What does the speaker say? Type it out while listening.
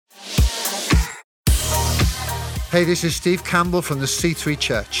Hey, this is Steve Campbell from the C3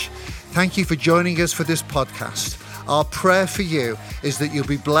 Church. Thank you for joining us for this podcast. Our prayer for you is that you'll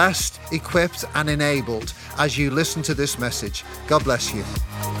be blessed, equipped, and enabled as you listen to this message. God bless you.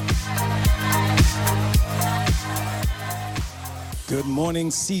 Good morning,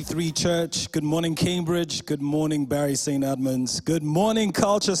 C3 Church. Good morning, Cambridge. Good morning, Barry St. Edmunds. Good morning,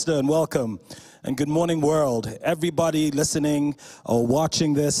 Colchester, and welcome. And good morning, world. Everybody listening or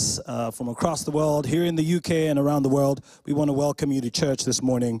watching this from across the world, here in the UK and around the world, we want to welcome you to church this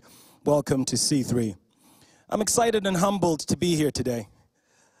morning. Welcome to C3. I'm excited and humbled to be here today.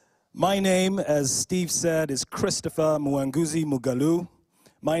 My name, as Steve said, is Christopher Muwanguzi Mugalu.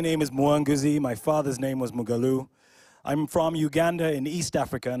 My name is Muwanguzi. My father's name was Mugalu. I'm from Uganda in East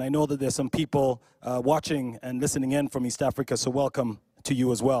Africa, and I know that there's some people watching and listening in from East Africa, so welcome to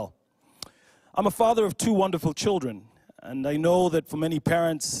you as well. I'm a father of two wonderful children, and I know that for many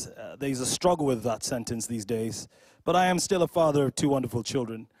parents, there's a struggle with that sentence these days, but I am still a father of two wonderful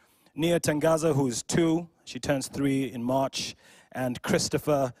children. Nia Tangaza, who is 2, she turns 3 in March, and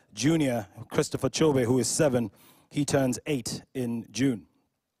Christopher Jr., Christopher Chobe, who is 7, he turns 8 in June.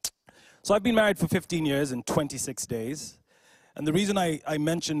 So I've been married for 15 years and 26 days, and the reason I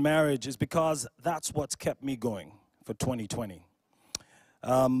mention marriage is because that's what's kept me going for 2020.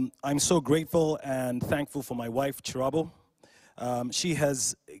 I'm so grateful and thankful for my wife, Chirabo. She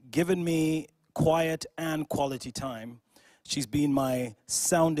has given me quiet and quality time. She's been my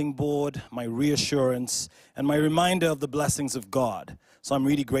sounding board, my reassurance, and my reminder of the blessings of God. So I'm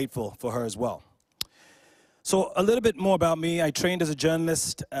really grateful for her as well. So a little bit more about me. I trained as a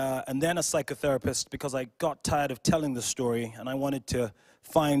journalist and then a psychotherapist because I got tired of telling the story and I wanted to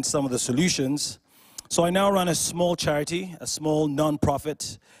find some of the solutions. So I now run a small charity, a small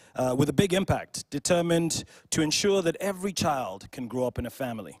non-profit with a big impact, determined to ensure that every child can grow up in a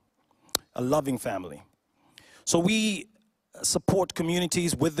family, a loving family. So we support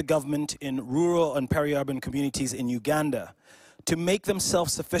communities with the government in rural and peri-urban communities in Uganda to make them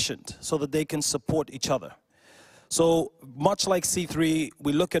self-sufficient so that they can support each other. So much like C3,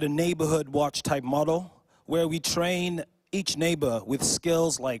 we look at a neighborhood watch type model where we train each neighbor with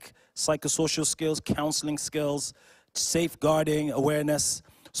skills like psychosocial skills, counseling skills, safeguarding awareness,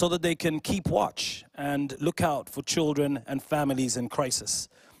 so that they can keep watch and look out for children and families in crisis.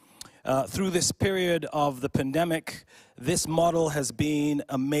 Through this period of the pandemic, this model has been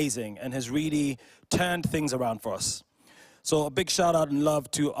amazing and has really turned things around for us. So a big shout out and love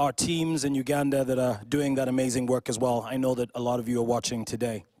to our teams in Uganda that are doing that amazing work as well. I know that a lot of you are watching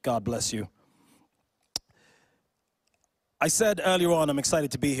today. God bless you. I said earlier on, I'm excited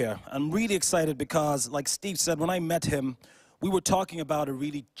to be here. I'm really excited because, like Steve said, when I met him, we were talking about a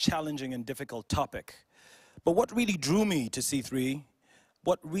really challenging and difficult topic. But what really drew me to C3,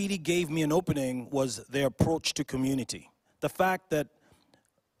 what really gave me an opening was their approach to community. The fact that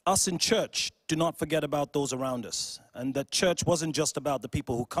us in church do not forget about those around us, and that church wasn't just about the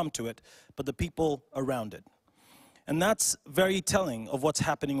people who come to it, but the people around it. And that's very telling of what's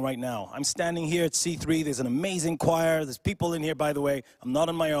happening right now. I'm standing here at C3. There's an amazing choir. There's people in here, by the way. I'm not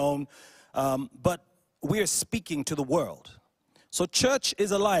on my own. But we are speaking to the world. So church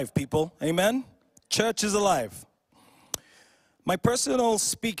is alive, people. Amen? Church is alive. My personally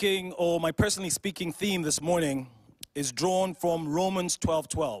speaking theme this morning is drawn from Romans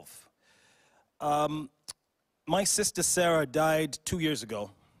 12:12. My sister Sarah died 2 years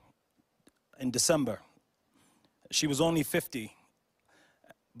ago in December. She was only 50,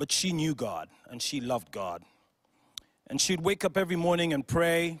 but she knew God and she loved God. And she'd wake up every morning and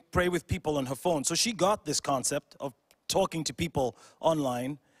pray with people on her phone. So she got this concept of talking to people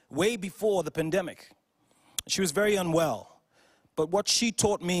online way before the pandemic. She was very unwell. But what she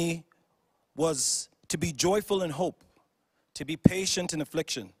taught me was to be joyful in hope, to be patient in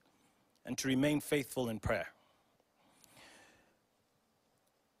affliction, and to remain faithful in prayer.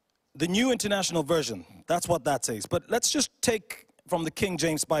 The New International Version, that's what that says. But let's just take from the King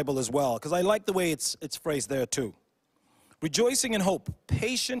James Bible as well, because I like the way it's phrased there too. Rejoicing in hope,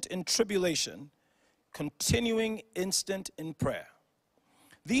 patient in tribulation, continuing instant in prayer.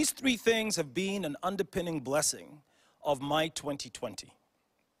 These 3 things have been an underpinning blessing of my 2020.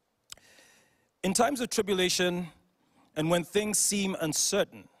 In times of tribulation and when things seem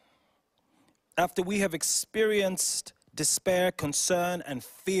uncertain, after we have experienced despair, concern, and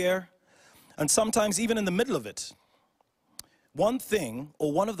fear, and sometimes even in the middle of it, one thing,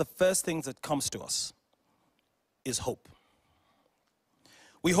 or one of the first things that comes to us is hope.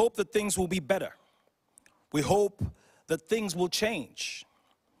 We hope that things will be better. We hope that things will change.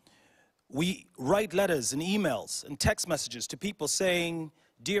 We write letters and emails and text messages to people saying,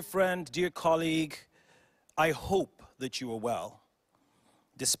 dear friend, dear colleague, I hope that you are well,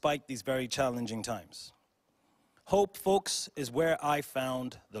 despite these very challenging times. Hope, folks, is where I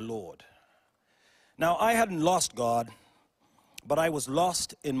found the Lord. Now, I hadn't lost God, but I was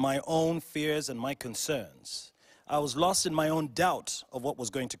lost in my own fears and my concerns. I was lost in my own doubt of what was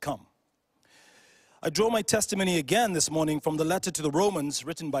going to come. I draw my testimony again this morning from the letter to the Romans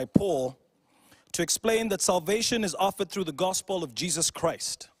written by Paul to explain that salvation is offered through the gospel of Jesus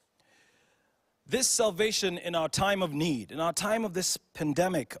Christ. This salvation in our time of need, in our time of this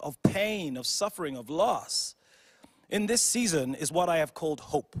pandemic, of pain, of suffering, of loss, in this season is what I have called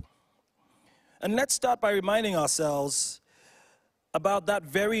hope. And let's start by reminding ourselves about that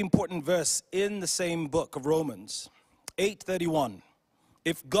very important verse in the same book of Romans, 8:31.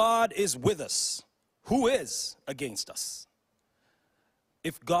 If God is with us, who is against us?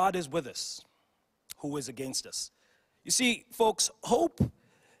 If God is with us, who is against us? You see, folks, hope,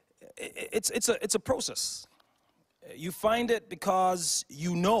 it's a process. You find it because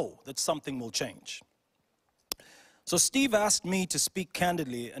you know that something will change. So Steve asked me to speak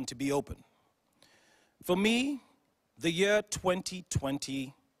candidly and to be open. For me, the year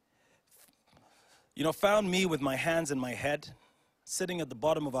 2020, found me with my hands in my head, sitting at the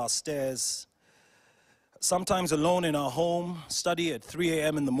bottom of our stairs, sometimes alone in our home, study at 3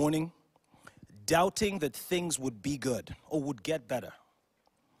 a.m. in the morning, doubting that things would be good or would get better.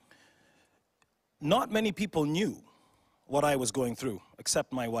 Not many people knew what I was going through,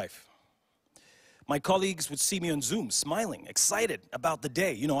 except my wife. My colleagues would see me on Zoom, smiling, excited about the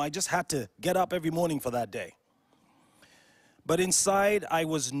day. I just had to get up every morning for that day. But inside, I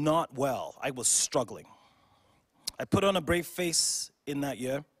was not well. I was struggling. I put on a brave face in that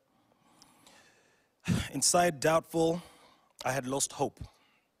year. Inside, doubtful, I had lost hope.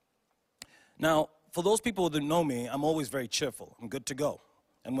 Now, for those people who know me, I'm always very cheerful. I'm good to go.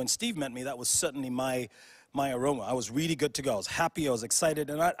 And when Steve met me, that was certainly my aroma. I was really good to go. I was happy, I was excited,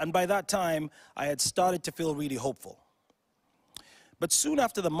 and by that time, I had started to feel really hopeful. But soon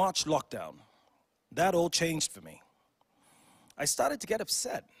after the March lockdown, that all changed for me. I started to get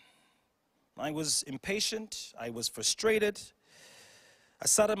upset. I was impatient, I was frustrated. I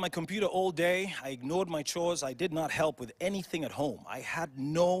sat at my computer all day, I ignored my chores, I did not help with anything at home. I had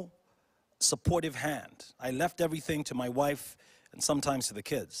no supportive hand. I left everything to my wife and sometimes to the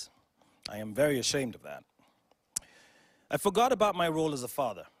kids. I am very ashamed of that. I forgot about my role as a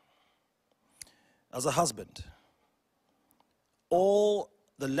father, as a husband. All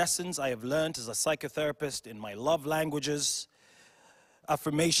the lessons I have learned as a psychotherapist in my love languages,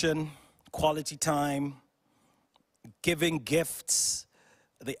 affirmation, quality time, giving gifts,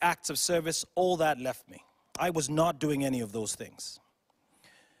 the acts of service, all that left me. I was not doing any of those things.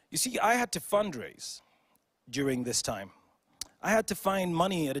 You see, I had to fundraise during this time. I had to find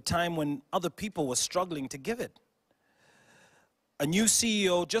money at a time when other people were struggling to give it. A new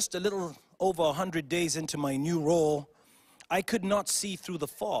CEO, just a little over 100 days into my new role, I could not see through the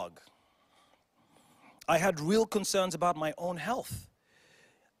fog. I had real concerns about my own health.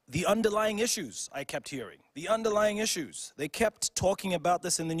 The underlying issues I kept hearing, the underlying issues. They kept talking about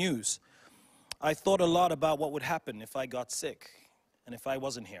this in the news. I thought a lot about what would happen if I got sick and if I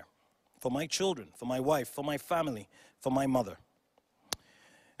wasn't here. For my children, for my wife, for my family, for my mother.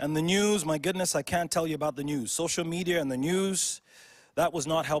 And the news, my goodness, I can't tell you about the news. Social media and the news, that was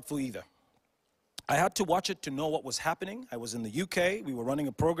not helpful either. I had to watch it to know what was happening. I was in the UK, we were running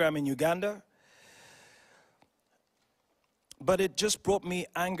a program in Uganda. But it just brought me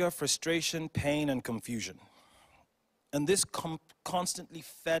anger, frustration, pain, and confusion. And this constantly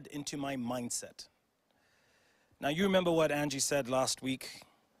fed into my mindset. Now, you remember what Angie said last week?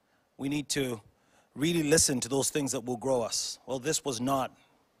 We need to really listen to those things that will grow us. Well, this was not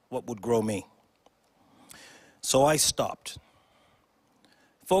what would grow me. So I stopped.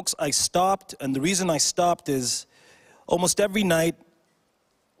 Folks, I stopped, and the reason I stopped is almost every night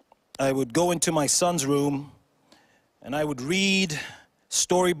I would go into my son's room and I would read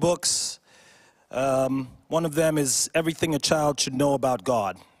storybooks. One of them is Everything a Child Should Know About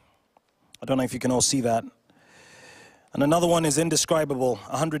God. I don't know if you can all see that. And another one is Indescribable,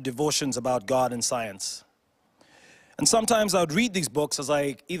 100 Devotions About God and Science. And sometimes I would read these books as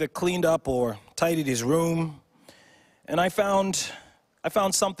I either cleaned up or tidied his room. And I found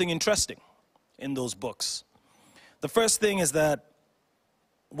something interesting in those books. The first thing is that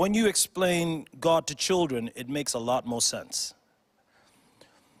when you explain God to children, it makes a lot more sense.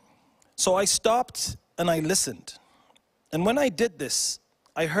 So I stopped and I listened. And when I did this,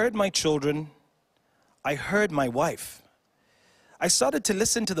 I heard my children, I heard my wife. I started to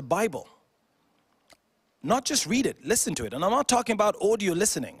listen to the Bible. Not just read it, listen to it. And I'm not talking about audio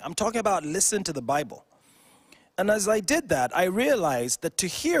listening. I'm talking about listen to the Bible. And as I did that, I realized that to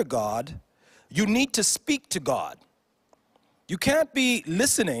hear God, you need to speak to God. You can't be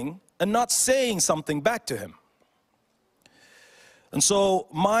listening and not saying something back to him. And so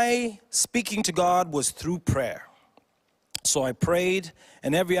my speaking to God was through prayer. So I prayed,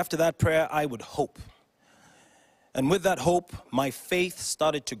 and after that prayer, I would hope. And with that hope, my faith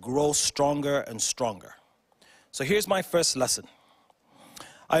started to grow stronger and stronger. So here's my first lesson.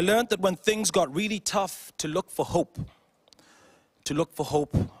 I learned that when things got really tough, to look for hope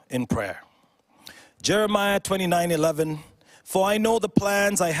in prayer. Jeremiah 29:11, "For I know the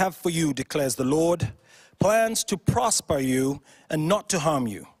plans I have for you, declares the Lord, plans to prosper you and not to harm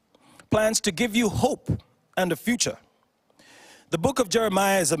you, plans to give you hope and a future." The book of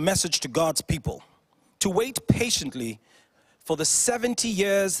Jeremiah is a message to God's people to wait patiently for the 70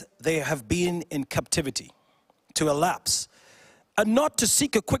 years they have been in captivity to elapse, and not to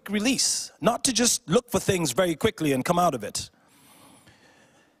seek a quick release, not to just look for things very quickly and come out of it.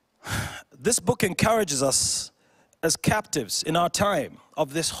 This book encourages us as captives in our time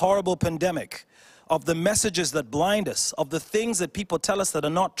of this horrible pandemic, of the messages that blind us, of the things that people tell us that are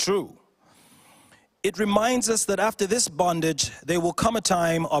not true. It reminds us that after this bondage, there will come a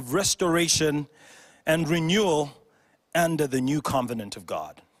time of restoration and renewal under the new covenant of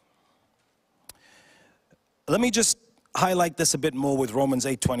God. Let me just highlight this a bit more with Romans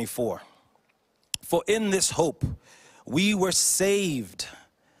 8:24. "For in this hope we were saved.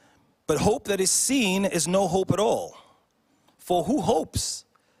 But hope that is seen is no hope at all. For who hopes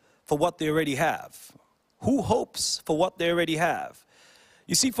for what they already have?" Who hopes for what they already have?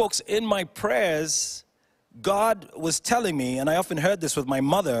 You see, folks, in my prayers, God was telling me, and I often heard this with my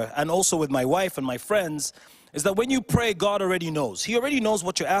mother and also with my wife and my friends, is that when you pray, God already knows. He already knows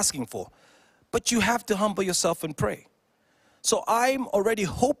what you're asking for. But you have to humble yourself and pray. So I'm already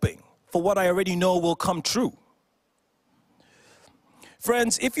hoping for what I already know will come true.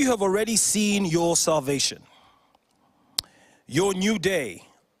 Friends, if you have already seen your salvation, your new day,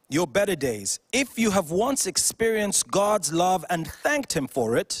 your better days, if you have once experienced God's love and thanked him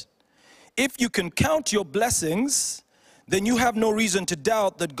for it, if you can count your blessings, then you have no reason to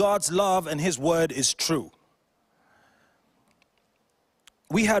doubt that God's love and his word is true.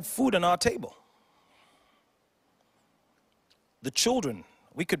 We had food on our table. The children,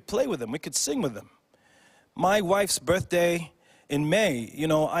 we could play with them, we could sing with them. My wife's birthday in May,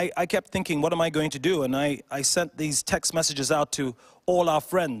 I kept thinking, what am I going to do? And I sent these text messages out to all our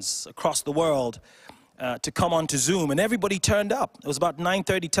friends across the world to come on to Zoom, and everybody turned up. It was about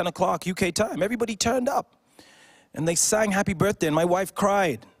 9:30, 10 o'clock UK time. Everybody turned up, and they sang happy birthday, and my wife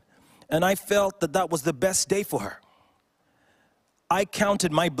cried, and I felt that that was the best day for her. I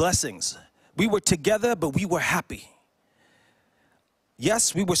counted my blessings. We were together, but we were happy.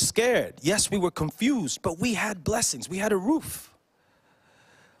 Yes, we were scared. Yes, we were confused, but we had blessings. We had a roof.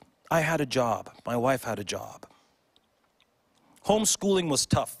 I had a job. My wife had a job. Homeschooling was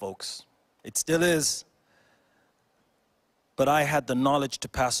tough, folks. It still is. But I had the knowledge to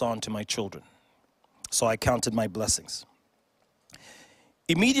pass on to my children. So I counted my blessings.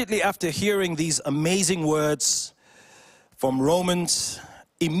 Immediately after hearing these amazing words from Romans,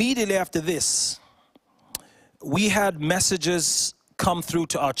 immediately after this, we had messages come through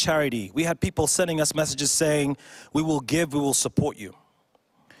to our charity. We had people sending us messages saying, we will give, we will support you.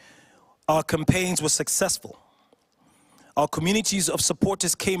 Our campaigns were successful. Our communities of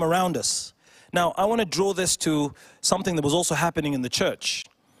supporters came around us. Now, I want to draw this to something that was also happening in the church.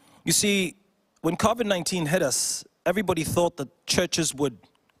 You see, when COVID-19 hit us, everybody thought that churches would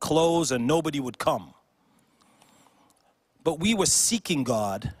close and nobody would come. But we were seeking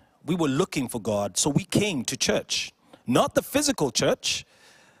God. We were looking for God, so we came to church. Not the physical church,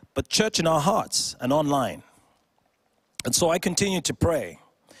 but church in our hearts and online. And so I continued to pray.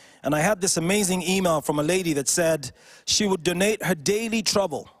 And I had this amazing email from a lady that said she would donate her daily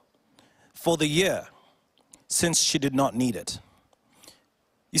trouble for the year since she did not need it.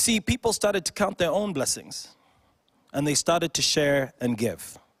 You see, people started to count their own blessings, and they started to share and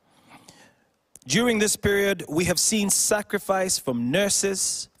give. During this period, we have seen sacrifice from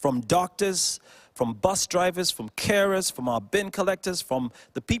nurses, from doctors, from bus drivers, from carers, from our bin collectors, from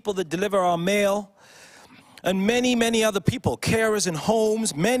the people that deliver our mail, and many, many other people, carers in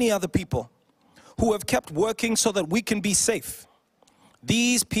homes, many other people who have kept working so that we can be safe.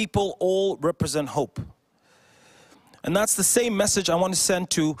 These people all represent hope. And that's the same message I want to send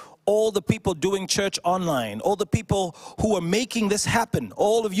to all the people doing church online, all the people who are making this happen,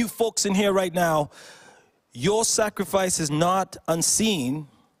 all of you folks in here right now. Your sacrifice is not unseen,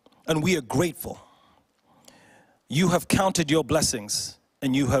 and we are grateful. You have counted your blessings,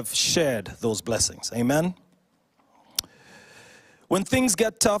 and you have shared those blessings. Amen? When things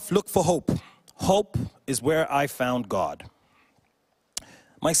get tough, look for hope. Hope is where I found God.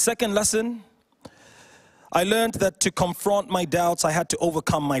 My second lesson, I learned that to confront my doubts, I had to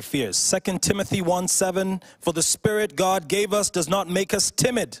overcome my fears. 2 Timothy 1:7, for the Spirit God gave us does not make us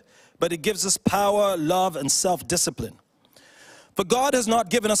timid, but it gives us power, love, and self-discipline. For God has not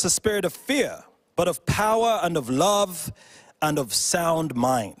given us a spirit of fear, but of power and of love and of sound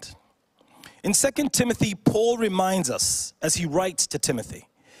mind. In 2 Timothy, Paul reminds us, as he writes to Timothy,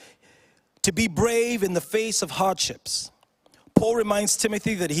 to be brave in the face of hardships. Paul reminds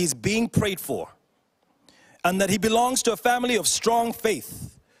Timothy that he's being prayed for and that he belongs to a family of strong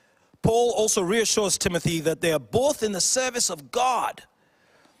faith. Paul also reassures Timothy that they are both in the service of God,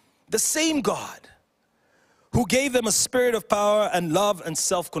 the same God who gave them a spirit of power and love and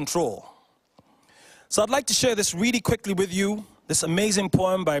self-control. So I'd like to share this really quickly with you, this amazing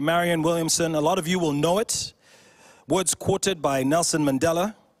poem by Marianne Williamson. A lot of you will know it. Words quoted by Nelson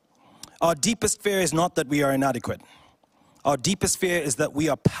Mandela. Our deepest fear is not that we are inadequate. Our deepest fear is that we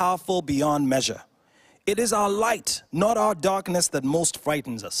are powerful beyond measure. It is our light, not our darkness, that most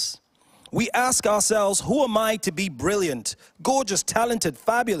frightens us. We ask ourselves, who am I to be brilliant, gorgeous, talented,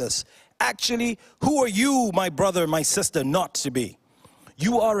 fabulous? Actually, who are you, my brother, my sister, not to be?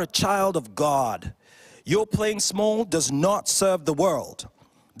 You are a child of God. Your playing small does not serve the world.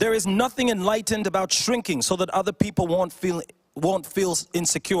 There is nothing enlightened about shrinking so that other people won't feel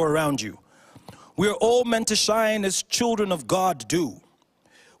insecure around you. We are all meant to shine as children of God do.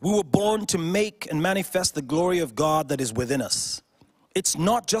 We were born to make and manifest the glory of God that is within us. It's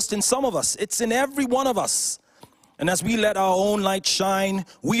not just in some of us, it's in every one of us. And as we let our own light shine,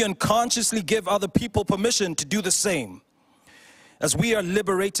 we unconsciously give other people permission to do the same. As we are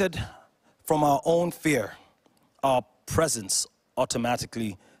liberated from our own fear, our presence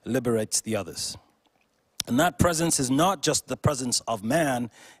automatically liberates the others. And that presence is not just the presence of man,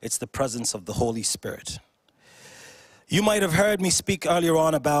 it's the presence of the Holy Spirit. You might have heard me speak earlier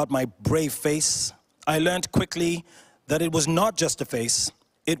on about my brave face. I learned quickly that it was not just a face,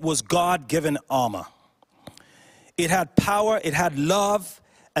 it was God-given armor. It had power, it had love,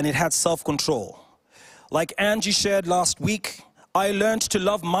 and it had self-control. Like Angie shared last week, I learned to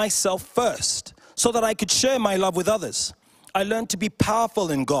love myself first so that I could share my love with others. I learned to be powerful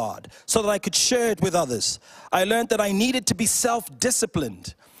in God so that I could share it with others. I learned that I needed to be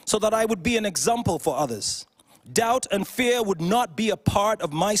self-disciplined so that I would be an example for others. Doubt and fear would not be a part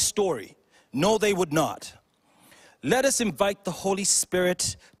of my story. No, they would not. Let us invite the Holy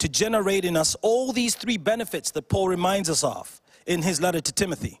Spirit to generate in us all these three benefits that Paul reminds us of in his letter to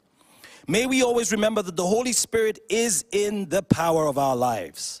Timothy. May we always remember that the Holy Spirit is in the power of our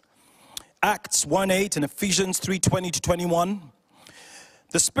lives. Acts 1:8 and Ephesians 3:20-21.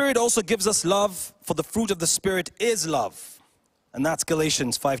 The Spirit also gives us love, for the fruit of the Spirit is love. And that's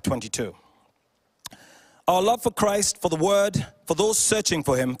Galatians 5:22. Our love for Christ, for the Word, for those searching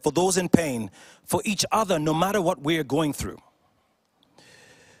for Him, for those in pain, for each other, no matter what we're going through.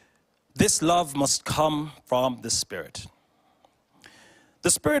 This love must come from the Spirit. The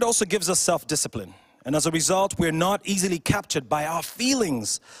Spirit also gives us self-discipline. And as a result, we're not easily captured by our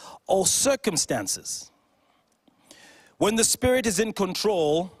feelings or circumstances. When the Spirit is in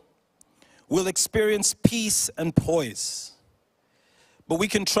control, we'll experience peace and poise. But we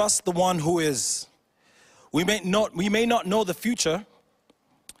can trust the one who is. We may not know the future,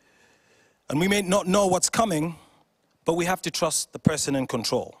 and we may not know what's coming, but we have to trust the person in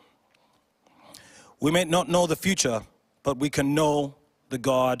control. We may not know the future, but we can know the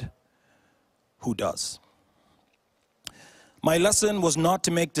God who does. My lesson was not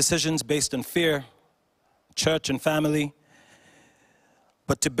to make decisions based on fear, church and family,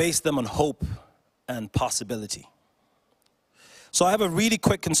 but to base them on hope and possibility. So I have a really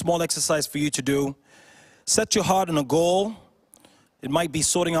quick and small exercise for you to do. Set your heart on a goal. It might be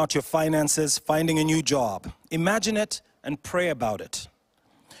sorting out your finances, finding a new job. Imagine it and pray about it.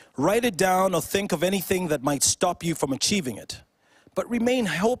 Write it down or think of anything that might stop you from achieving it. But remain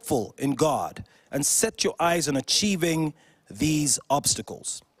hopeful in God and set your eyes on achieving these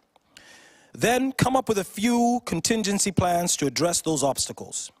obstacles. Then come up with a few contingency plans to address those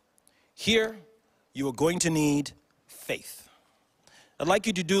obstacles. Here, you are going to need faith. I'd like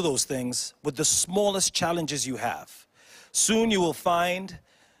you to do those things with the smallest challenges you have. Soon you will find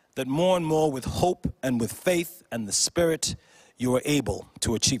that more and more with hope and with faith and the Spirit, you are able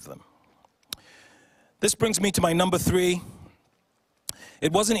to achieve them. This brings me to my number 3.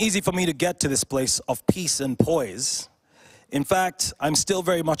 It wasn't easy for me to get to this place of peace and poise. In fact, I'm still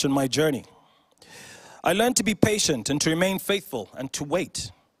very much on my journey. I learned to be patient and to remain faithful and to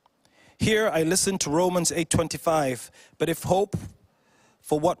wait. Here I listened to Romans 8:25, but if hope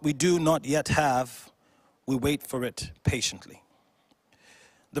for what we do not yet have, we wait for it patiently.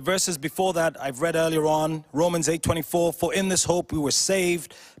 The verses before that I've read earlier on, Romans 8:24, for in this hope we were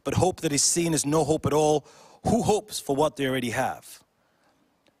saved, but hope that is seen is no hope at all. Who hopes for what they already have?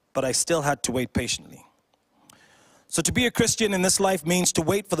 But I still had to wait patiently. So to be a Christian in this life means to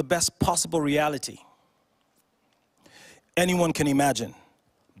wait for the best possible reality anyone can imagine,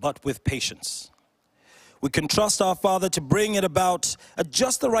 but with patience. We can trust our Father to bring it about at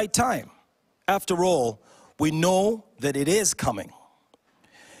just the right time. After all, we know that it is coming.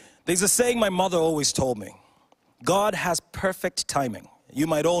 There's a saying my mother always told me: God has perfect timing. You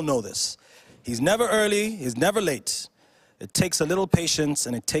might all know this. He's never early, he's never late. It takes a little patience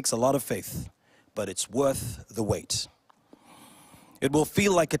and it takes a lot of faith, but it's worth the wait. It will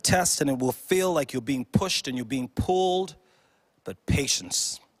feel like a test and it will feel like you're being pushed and you're being pulled, but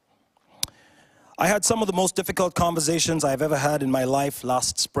patience. I had some of the most difficult conversations I've ever had in my life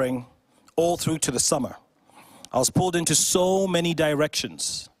last spring, all through to the summer. I was pulled into so many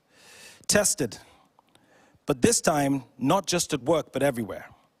directions, tested, but this time, not just at work, but everywhere.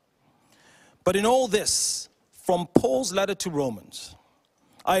 But in all this, from Paul's letter to Romans,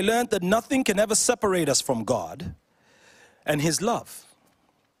 I learned that nothing can ever separate us from God and His love.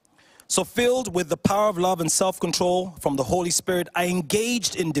 So filled with the power of love and self-control from the Holy Spirit, I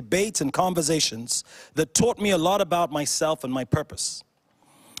engaged in debates and conversations that taught me a lot about myself and my purpose.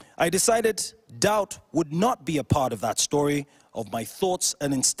 I decided doubt would not be a part of that story of my thoughts,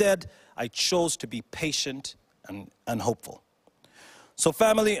 and instead I chose to be patient and hopeful. So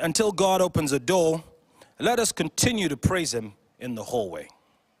family, until God opens a door, let us continue to praise Him in the hallway.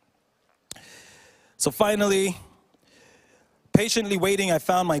 So finally, patiently waiting, I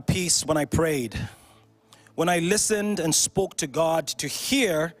found my peace when I prayed, when I listened and spoke to God to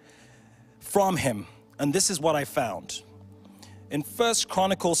hear from Him. And this is what I found. In 1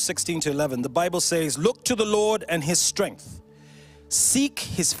 Chronicles 16-11, the Bible says, look to the Lord and His strength. Seek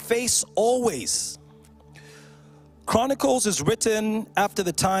His face always. Chronicles is written after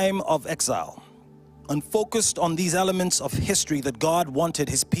the time of exile and focused on these elements of history that God wanted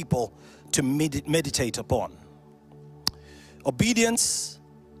His people to meditate upon. Obedience,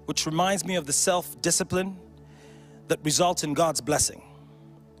 which reminds me of the self-discipline that results in God's blessing.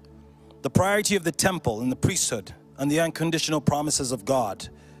 The priority of the temple and the priesthood and the unconditional promises of God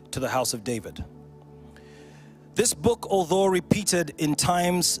to the house of David. This book, although repeated in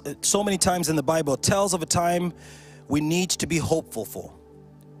times, so many times in the Bible, tells of a time we need to be hopeful for.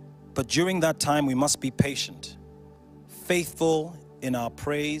 But during that time, we must be patient, faithful in our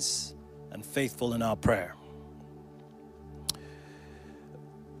praise and faithful in our prayer.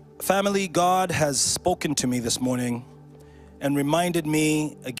 Family, God has spoken to me this morning and reminded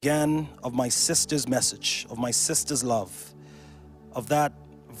me again of my sister's message, of my sister's love, of that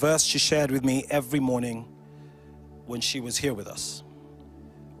verse she shared with me every morning when she was here with us.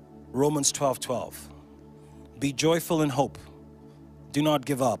 Romans 12:12. Be joyful in hope. Do not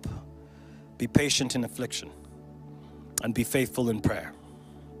give up. Be patient in affliction. And be faithful in prayer.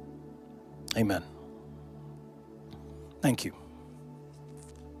 Amen. Thank you.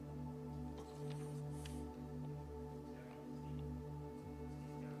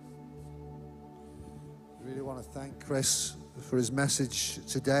 I really want to thank Chris for his message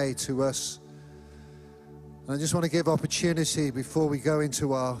today to us. And I just want to give opportunity before we go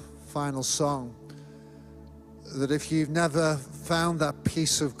into our final song, that if you've never found that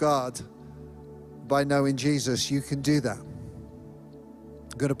peace of God by knowing Jesus, you can do that.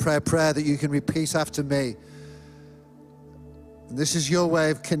 I'm going to pray a prayer that you can repeat after me. And this is your way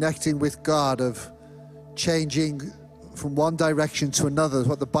of connecting with God, of changing from one direction to another,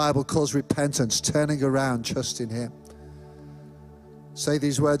 what the Bible calls repentance, turning around, trusting Him. Say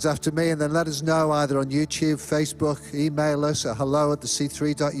these words after me, and then let us know either on YouTube, Facebook, email us at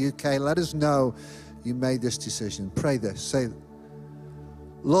hello@thec3.uk. Let us know you made this decision. Pray this. Say,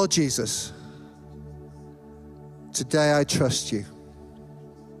 Lord Jesus, today I trust you.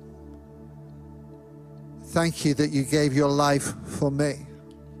 Thank you that you gave your life for me.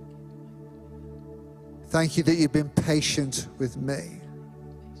 Thank you that you've been patient with me.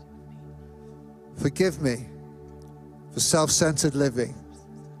 Forgive me for self-centered living.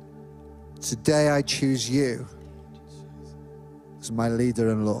 Today I choose you as my leader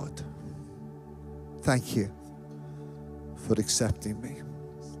and Lord. Thank you for accepting me.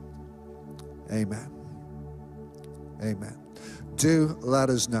 Amen. Amen. Do let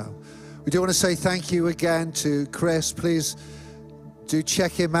us know. We do want to say thank you again to Chris. Please do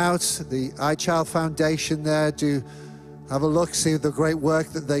check him out, the iChild Foundation there. Do have a look, see the great work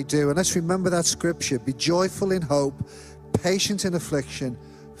that they do. And let's remember that scripture. Be joyful in hope, patient in affliction,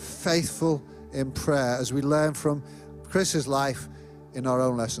 faithful in prayer, as we learn from Chris's life in our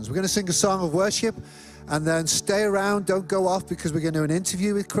own lessons. We're going to sing a song of worship and then stay around. Don't go off, because we're going to do an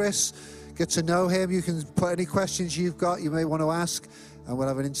interview with Chris. Get to know him. You can put any questions you've got, you may want to ask, and we'll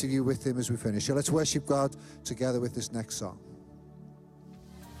have an interview with him as we finish. So let's worship God together with this next song.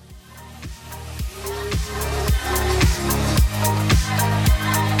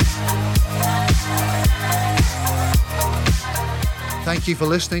 Thank you for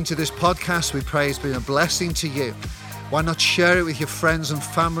listening to this podcast. We pray it's been a blessing to you. Why not share it with your friends and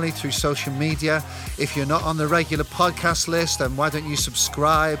family through social media? If you're not on the regular podcast list, then why don't you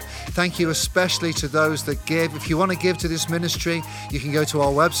subscribe? Thank you especially to those that give. If you want to give to this ministry, you can go to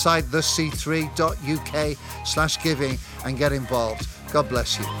our website, thec3.uk/giving, and get involved. God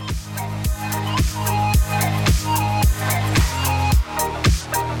bless you.